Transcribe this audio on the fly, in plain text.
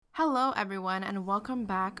Hello, everyone, and welcome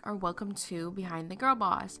back or welcome to Behind the Girl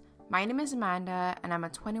Boss. My name is Amanda, and I'm a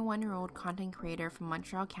 21-year-old content creator from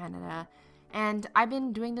Montreal, Canada, and I've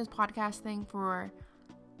been doing this podcast thing for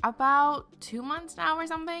about 2 months now or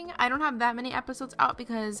something. I don't have that many episodes out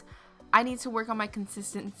because I need to work on my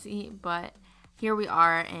consistency, but here we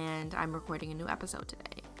are, and I'm recording a new episode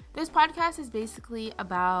today. This podcast is basically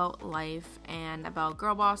about life and about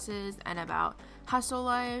girl bosses and about hustle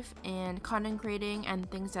life and content creating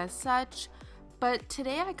and things as such. But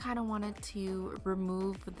today I kind of wanted to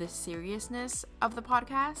remove the seriousness of the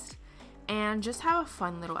podcast and just have a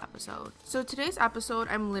fun little episode. So today's episode,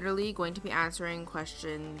 I'm literally going to be answering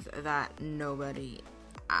questions that nobody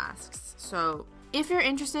asks. So if you're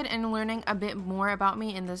interested in learning a bit more about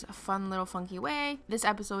me in this fun little funky way, this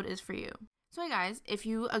episode is for you. So hey guys, if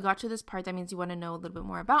you got to this part, that means you want to know a little bit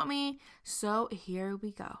more about me. So here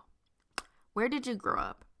we go. Where did you grow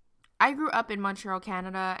up? I grew up in Montreal,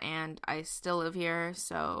 Canada, and I still live here,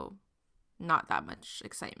 so not that much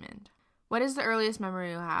excitement. What is the earliest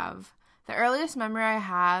memory you have? The earliest memory I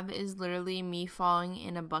have is literally me falling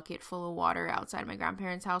in a bucket full of water outside my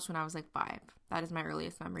grandparents' house when I was like 5. That is my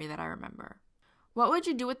earliest memory that I remember. What would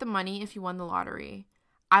you do with the money if you won the lottery?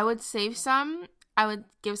 I would save some, I would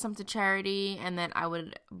give some to charity, and then I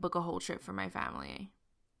would book a whole trip for my family.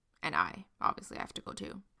 And I obviously have to go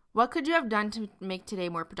too. What could you have done to make today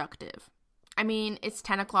more productive? I mean, it's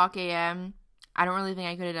 10 o'clock a.m. I don't really think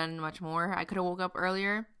I could have done much more. I could have woke up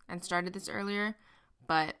earlier and started this earlier,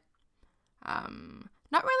 but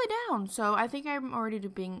not really down. So I think I'm already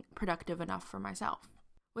being productive enough for myself.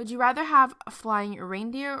 Would you rather have a flying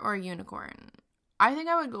reindeer or a unicorn? I think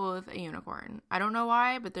I would go with a unicorn. I don't know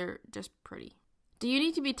why, but they're just pretty. Do you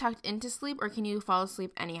need to be tucked into sleep or can you fall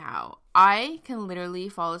asleep anyhow? I can literally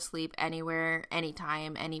fall asleep anywhere,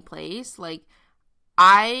 anytime, any place. Like,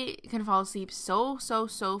 I can fall asleep so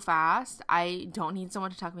fast. I don't need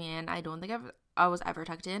someone to tuck me in. I don't think I was ever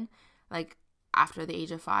tucked in, like, after the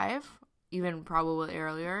age of 5, even probably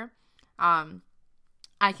earlier.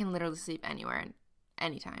 I can literally sleep anywhere,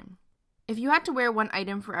 anytime. If you had to wear one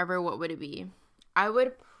item forever, what would it be? I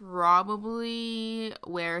would probably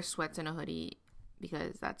wear sweats and a hoodie,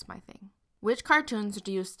 because that's my thing. Which cartoons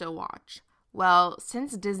do you still watch? Well,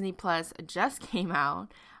 since Disney Plus just came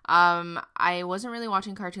out, I wasn't really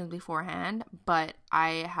watching cartoons beforehand, but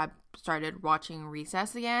I have started watching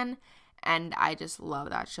Recess again, and I just love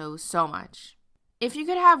that show so much. If you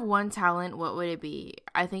could have one talent, what would it be?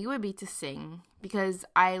 I think it would be to sing, because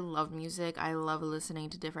I love music. I love listening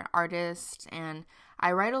to different artists, and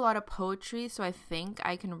I write a lot of poetry, so I think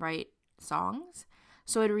I can write songs.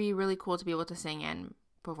 So it'd be really cool to be able to sing and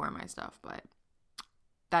perform my stuff, but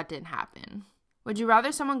that didn't happen. Would you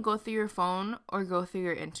rather someone go through your phone or go through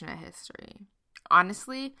your internet history?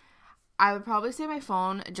 Honestly, I would probably say my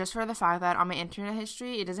phone, just for the fact that on my internet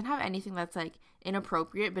history, it doesn't have anything that's like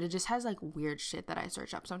inappropriate, but it just has like weird shit that I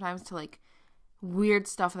search up sometimes to like weird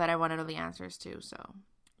stuff that I want to know the answers to, so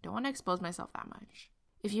I don't want to expose myself that much.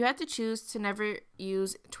 If you had to choose to never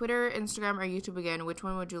use Twitter, Instagram, or YouTube again, which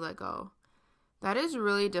one would you let go? That is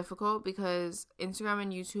really difficult because Instagram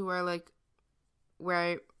and YouTube are like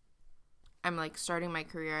where I'm like starting my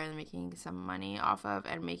career and making some money off of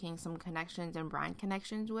and making some connections and brand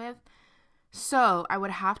connections with. So I would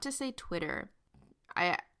have to say Twitter.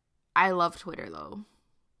 I love Twitter though.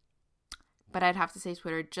 But I'd have to say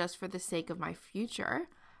Twitter just for the sake of my future.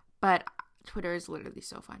 But Twitter is literally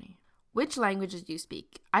so funny. Which languages do you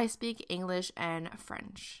speak? I speak English and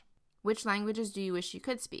French. Which languages do you wish you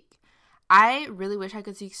could speak? I really wish I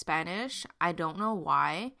could speak Spanish. I don't know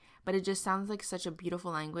why, but it just sounds like such a beautiful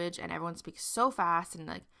language and everyone speaks so fast and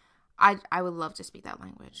like I would love to speak that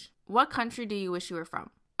language. What country do you wish you were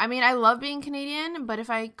from? I mean, I love being Canadian, but if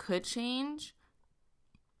I could change,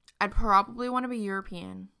 I'd probably want to be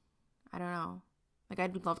European. I don't know. Like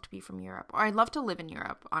I'd love to be from Europe or I'd love to live in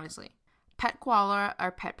Europe, honestly. Pet koala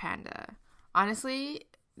or pet panda? Honestly,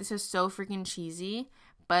 this is so freaking cheesy.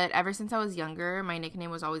 But ever since I was younger, my nickname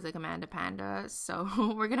was always like Amanda Panda, so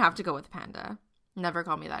we're gonna have to go with Panda. Never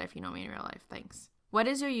call me that if you know me in real life, thanks. What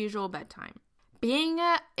is your usual bedtime? Being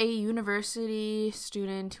a university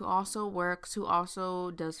student who also works, who also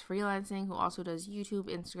does freelancing, who also does YouTube,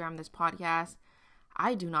 Instagram, this podcast,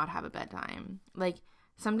 I do not have a bedtime. Like,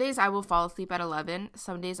 some days I will fall asleep at 11,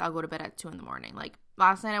 some days I'll go to bed at 2 in the morning. Like,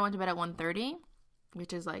 last night I went to bed at 1:30,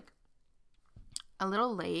 which is like a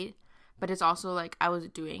little late. But it's also like I was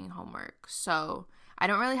doing homework. So I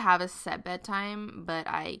don't really have a set bedtime, but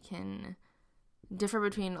I can differ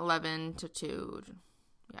between 11 to 2.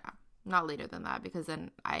 Yeah, not later than that because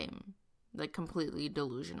then I'm like completely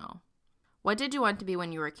delusional. What did you want to be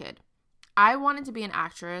when you were a kid? I wanted to be an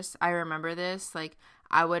actress. I remember this. Like,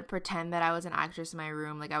 I would pretend that I was an actress in my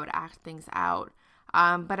room. Like, I would act things out.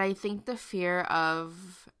 But I think the fear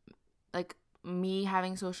of, like, me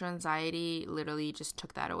having social anxiety literally just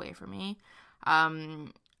took that away from me.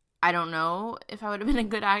 I don't know if I would have been a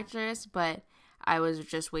good actress, but I was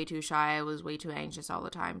just way too shy. I was way too anxious all the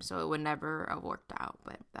time, so it would never have worked out,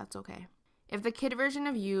 but that's okay. If the kid version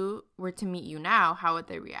of you were to meet you now, how would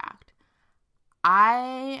they react?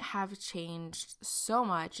 I have changed so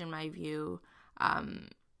much in my view.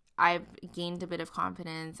 I've gained a bit of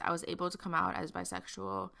confidence. I was able to come out as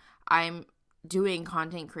bisexual. I'm doing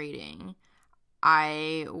content creating.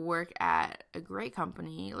 I work at a great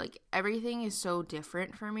company. Like, everything is so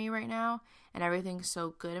different for me right now, and everything's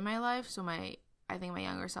so good in my life. So I think my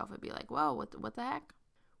younger self would be like, whoa, what the heck?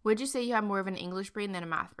 Would you say you have more of an English brain than a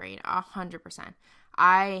math brain? 100%.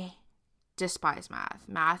 I despise math.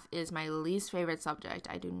 Math is my least favorite subject.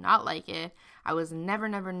 I do not like it. I was never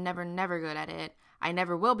good at it. I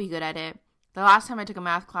never will be good at it. The last time I took a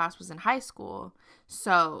math class was in high school.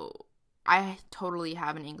 So I totally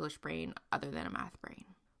have an English brain other than a math brain.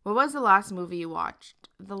 What was the last movie you watched?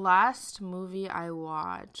 The last movie I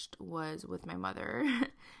watched was with my mother.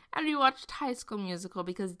 And we watched High School Musical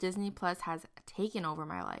because Disney Plus has taken over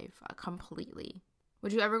my life completely.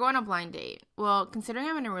 Would you ever go on a blind date? Well, considering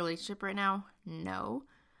I'm in a relationship right now, no.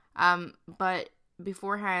 But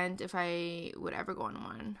beforehand, if I would ever go on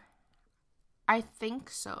one, I think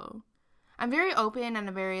so. I'm very open and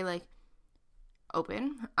very,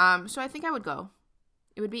 open. So I think I would go.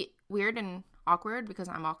 It would be weird and awkward because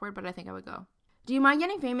I'm awkward, but I think I would go. Do you mind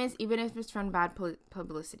getting famous even if it's from bad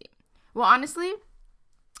publicity? Well, honestly,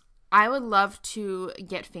 I would love to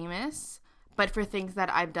get famous, but for things that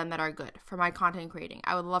I've done that are good, for my content creating.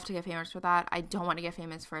 I would love to get famous for that. I don't want to get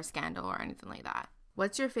famous for a scandal or anything like that.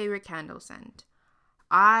 What's your favorite candle scent?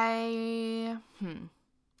 I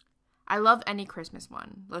love any Christmas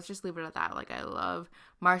one. Let's just leave it at that. Like, I love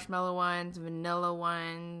marshmallow ones, vanilla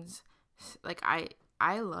ones. Like,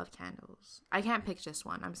 I love candles. I can't pick just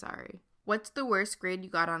one. I'm sorry. What's the worst grade you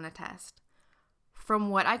got on a test? From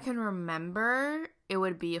what I can remember, it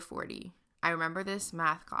would be a 40. I remember this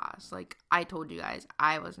math class. Like, I told you guys,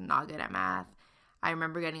 I was not good at math. I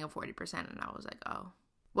remember getting a 40% and I was like, oh.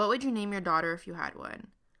 What would you name your daughter if you had one?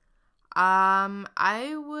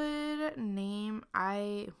 I would name,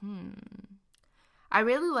 I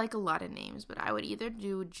really like a lot of names, but I would either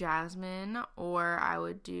do Jasmine or I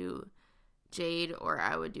would do Jade or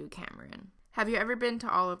I would do Cameron. Have you ever been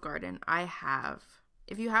to Olive Garden? I have.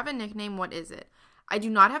 If you have a nickname, what is it? I do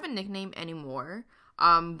not have a nickname anymore,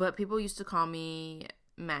 but people used to call me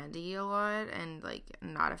Mandy a lot and,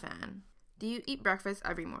 not a fan. Do you eat breakfast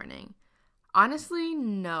every morning? Honestly,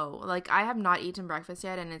 no. I have not eaten breakfast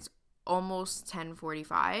yet and it's almost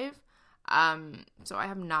 10:45. So I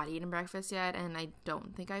have not eaten breakfast yet and I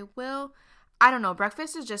don't think I will. I don't know.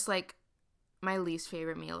 Breakfast is just my least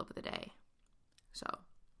favorite meal of the day. So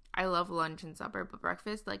I love lunch and supper, but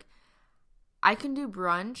breakfast, I can do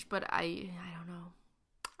brunch, but I don't know.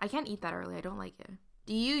 I can't eat that early. I don't like it.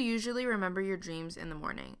 Do you usually remember your dreams in the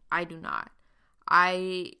morning? I do not.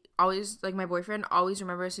 I always, my boyfriend always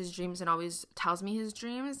remembers his dreams and always tells me his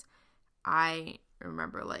dreams. I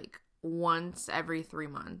remember, once every 3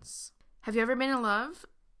 months. Have you ever been in love?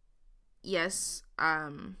 Yes,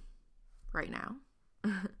 right now.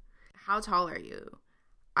 How tall are you?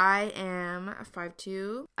 I am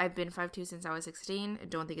 5'2". I've been 5'2" since I was 16. I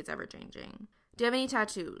don't think it's ever changing. Do you have any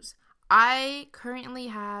tattoos? I currently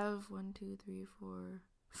have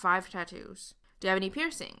 5 tattoos. Do you have any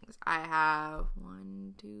piercings? I have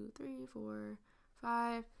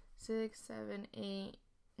 5, 6, 7, 8,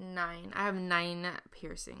 9. I have 9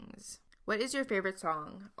 piercings. What is your favorite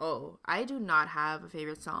song? Oh, I do not have a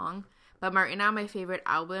favorite song, but right now my favorite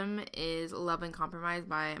album is Love and Compromise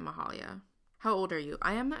by Mahalia. How old are you?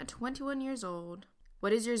 I am 21 years old.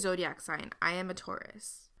 What is your zodiac sign? I am a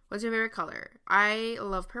Taurus. What's your favorite color? I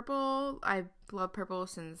love purple. I love purple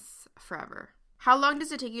since forever. How long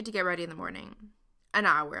does it take you to get ready in the morning? An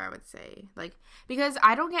hour, I would say. Because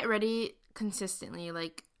I don't get ready consistently.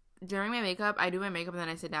 During my makeup, I do my makeup and then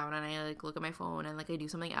I sit down and I, look at my phone and, I do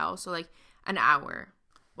something else. So, an hour.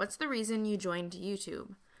 What's the reason you joined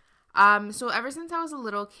YouTube? So ever since I was a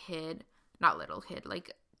little kid,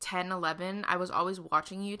 10, 11, I was always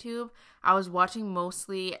watching YouTube. I was watching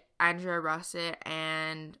mostly Andrea Russet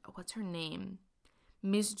and what's her name?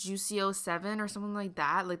 Miss Juicy 07 or something like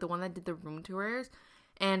that. The one that did the room tours,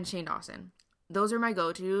 and Shane Dawson. Those are my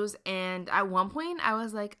go-tos. And at one point I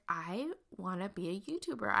was like, I want to be a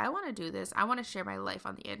YouTuber. I want to do this. I want to share my life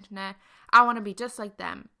on the internet. I want to be just like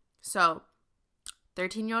them. So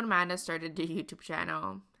 13-year-old Amanda started a YouTube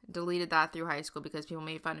channel. Deleted that through high school because people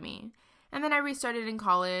made fun of me. And then I restarted in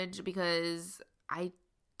college because I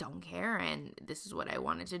don't care and this is what I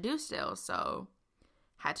wanted to do still. So,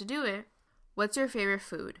 had to do it. What's your favorite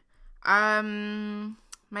food?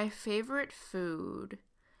 My favorite food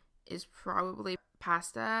is probably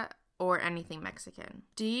pasta or anything Mexican.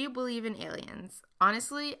 Do you believe in aliens?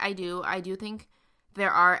 Honestly, I do. I do think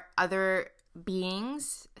there are other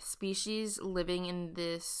beings, species living in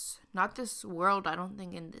this, not this world, I don't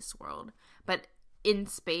think in this world, but in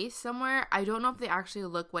space somewhere. I don't know if they actually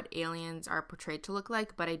look what aliens are portrayed to look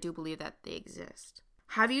like, but I do believe that they exist.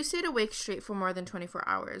 Have you stayed awake straight for more than 24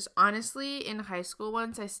 hours? Honestly, in high school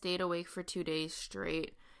once, I stayed awake for 2 days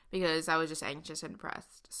straight because I was just anxious and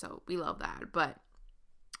depressed. So we love that, but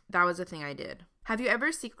that was a thing I did. Have you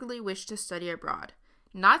ever secretly wished to study abroad?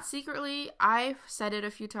 Not secretly. I've said it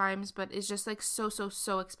a few times, but it's just like so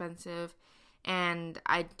expensive, and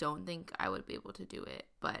I don't think I would be able to do it.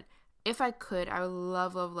 But if I could, I would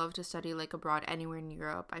love to study like abroad anywhere in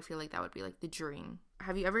Europe. I feel like that would be like the dream.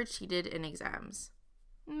 Have you ever cheated in exams?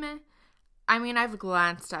 Meh. I mean, I've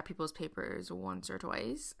glanced at people's papers once or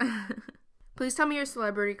twice. Please tell me your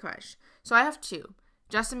celebrity crush. So I have two.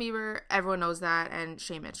 Justin Bieber, everyone knows that, and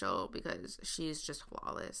Shay Mitchell because she's just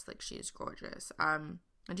flawless. Like, she's gorgeous. And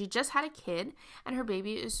she just had a kid, and her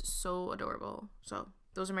baby is so adorable. So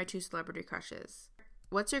those are my two celebrity crushes.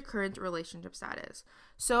 What's your current relationship status?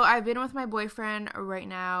 So I've been with my boyfriend right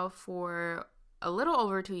now for a little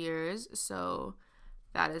over 2 years, so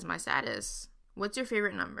that is my status. What's your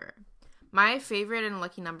favorite number? My favorite and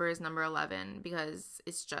lucky number is number 11 because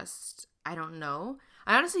it's just, I don't know.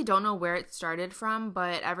 I honestly don't know where it started from,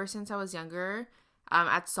 but ever since I was younger,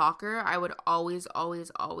 at soccer, I would always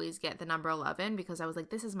get the number 11 because I was like,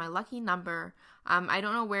 this is my lucky number. I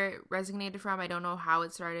don't know where it resonated from. I don't know how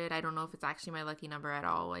it started. I don't know if it's actually my lucky number at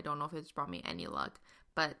all. I don't know if it's brought me any luck,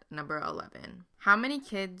 but number 11. How many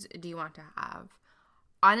kids do you want to have?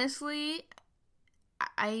 Honestly,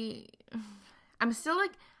 I'm still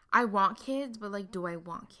like, I want kids, but like, do I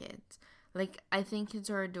want kids? Like, I think kids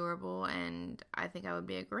are adorable and I think I would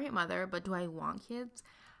be a great mother, but do I want kids?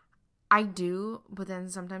 I do, but then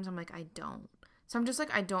sometimes I'm like, I don't. So I'm just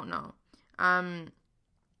like, I don't know.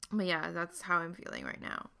 But yeah, that's how I'm feeling right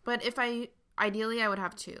now. But ideally I would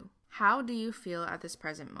have two. How do you feel at this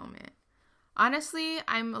present moment? Honestly,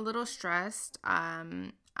 I'm a little stressed.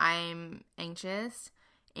 I'm anxious.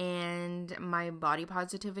 And my body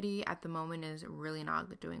positivity at the moment is really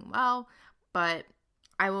not doing well, but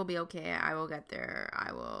I will be okay. I will get there.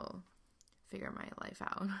 I will figure my life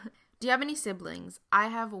out. Do you have any siblings? I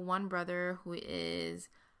have one brother who is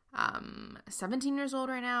 17 years old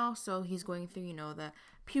right now, so he's going through, the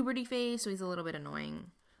puberty phase, so he's a little bit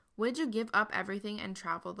annoying. Would you give up everything and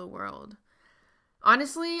travel the world?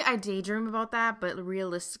 Honestly, I daydream about that, but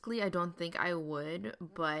realistically, I don't think I would,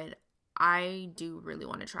 but I do really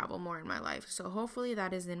want to travel more in my life, so hopefully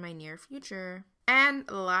that is in my near future. And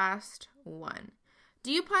last one.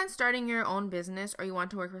 Do you plan starting your own business or you want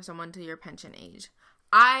to work for someone till your pension age?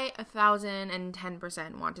 I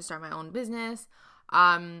 1,010% want to start my own business.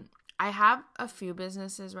 I have a few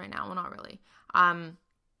businesses right now. Well, not really.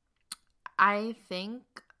 I think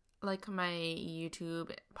like my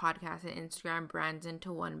YouTube, podcast, and Instagram brands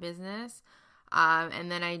into one business.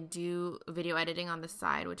 And then I do video editing on the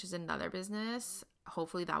side, which is another business.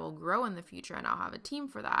 Hopefully that will grow in the future and I'll have a team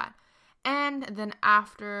for that. And then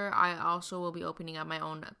after, I also will be opening up my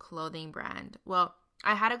own clothing brand. Well,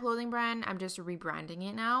 I had a clothing brand. I'm just rebranding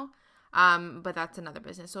it now. But that's another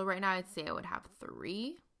business. So right now I'd say I would have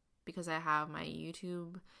 3 because I have my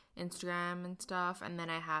YouTube, Instagram and stuff. And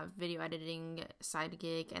then I have video editing side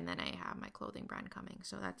gig. And then I have my clothing brand coming.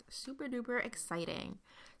 So that's super duper exciting.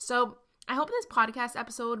 So I hope this podcast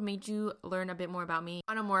episode made you learn a bit more about me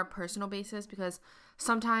on a more personal basis because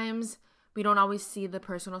sometimes we don't always see the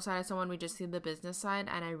personal side of someone. We just see the business side.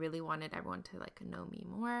 And I really wanted everyone to know me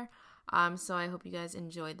more. So I hope you guys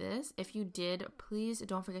enjoyed this. If you did, please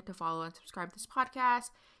don't forget to follow and subscribe to this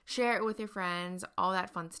podcast. Share it with your friends, all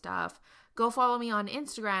that fun stuff. Go follow me on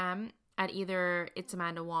Instagram at either It's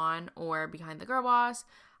Amanda Wan or Behind the Girl Boss.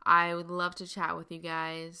 I would love to chat with you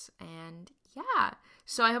guys. And yeah,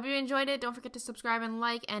 so I hope you enjoyed it. Don't forget to subscribe and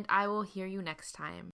like, and I will hear you next time.